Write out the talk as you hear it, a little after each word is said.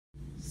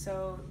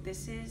So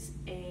this is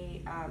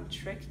a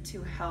trick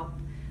to help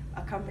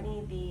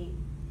accompany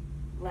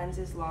the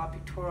Lenz's law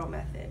pictorial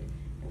method.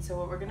 And so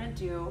what we're going to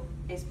do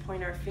is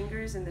point our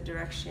fingers in the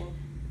direction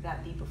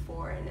that the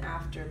before and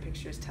after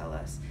pictures tell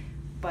us,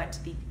 but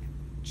the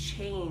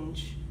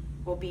change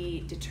will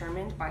be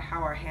determined by how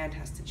our hand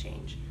has to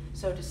change.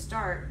 So to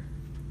start,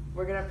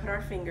 we're going to put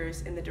our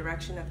fingers in the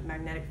direction that the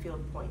magnetic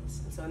field points.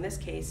 And so in this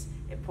case,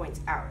 it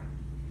points out.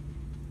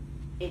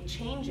 It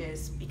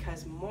changes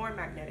because more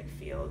magnetic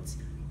fields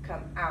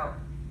come out,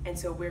 and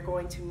so we're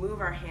going to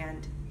move our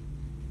hand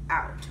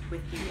out with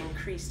the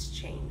increased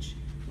change.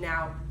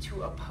 Now,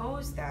 to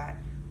oppose that,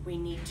 we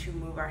need to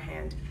move our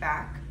hand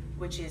back,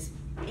 which is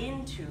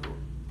into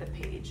the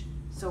page.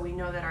 So we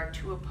know that our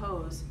to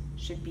oppose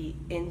should be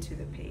into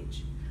the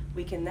page.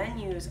 We can then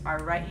use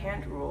our right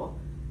hand rule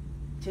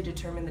to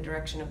determine the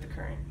direction of the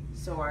current.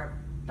 So our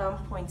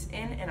thumb points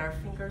in and our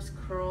fingers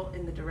curl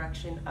in the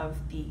direction of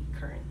the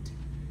current.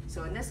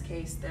 So in this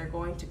case, they're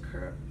going to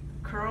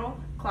curl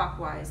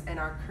clockwise, and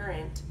our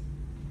current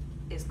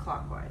is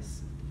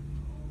clockwise.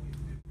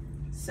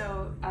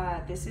 So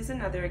this is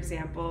another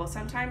example.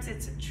 Sometimes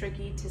it's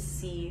tricky to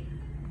see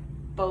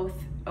both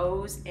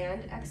O's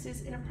and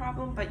X's in a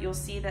problem, but you'll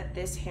see that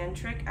this hand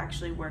trick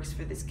actually works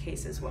for this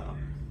case as well.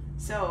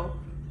 So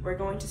we're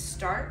going to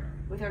start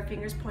with our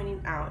fingers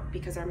pointing out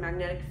because our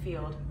magnetic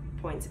field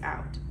points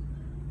out.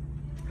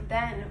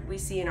 Then we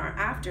see in our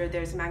after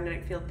there's a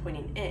magnetic field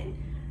pointing in.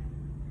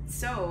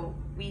 So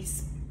we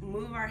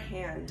move our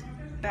hand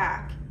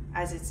back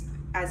as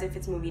if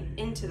it's moving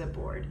into the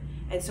board.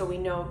 And so we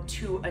know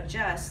to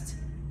adjust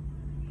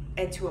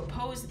and to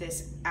oppose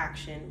this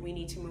action, we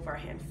need to move our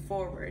hand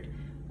forward,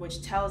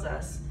 which tells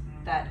us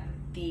that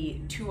the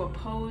to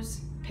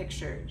oppose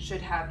picture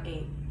should have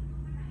a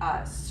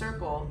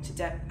circle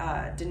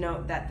to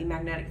denote that the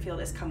magnetic field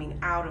is coming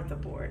out of the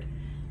board.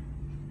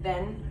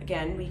 Then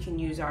again, we can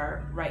use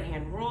our right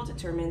hand rule to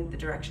determine the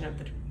direction of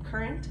the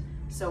current.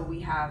 So we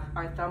have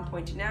our thumb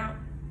pointing out,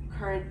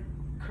 current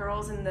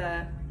curls in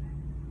the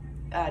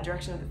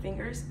direction of the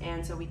fingers,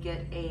 and so we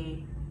get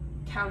a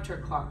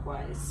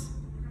counterclockwise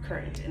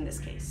current in this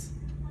case.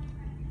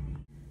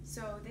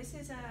 So this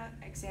is an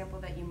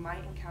example that you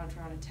might encounter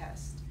on a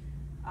test.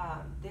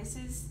 This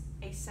is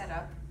a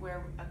setup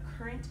where a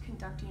current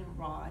conducting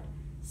rod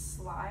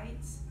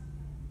slides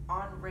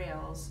on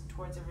rails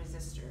towards a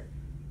resistor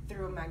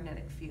through a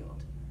magnetic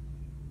field.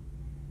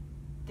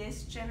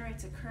 This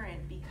generates a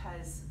current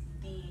because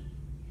the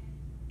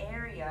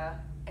area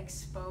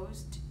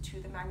exposed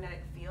to the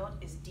magnetic field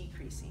is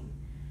decreasing.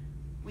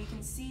 We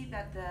can see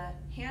that the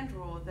hand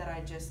rule that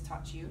I just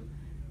taught you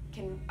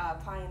can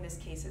apply in this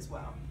case as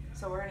well.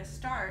 So we're going to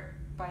start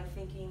by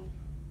thinking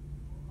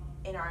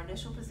in our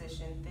initial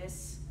position,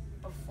 this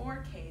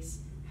before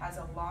case has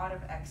a lot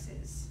of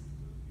X's.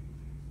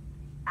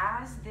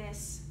 As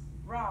this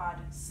rod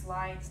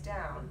slides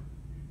down,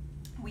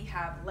 we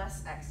have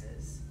less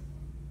X's.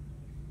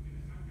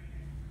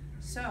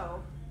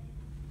 So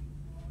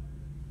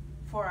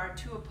for our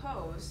to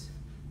oppose,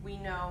 we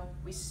know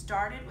we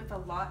started with a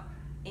lot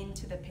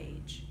into the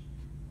page.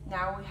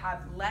 Now we have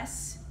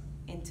less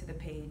into the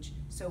page,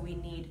 so we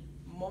need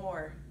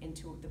more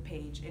into the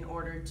page in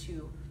order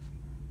to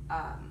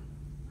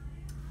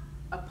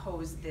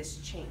oppose this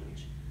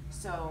change.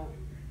 So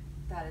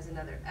that is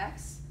another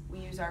X. We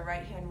use our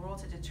right hand rule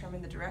to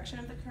determine the direction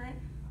of the current,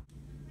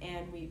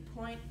 and we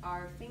point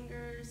our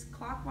fingers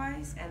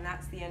clockwise, and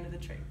that's the end of the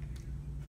trick.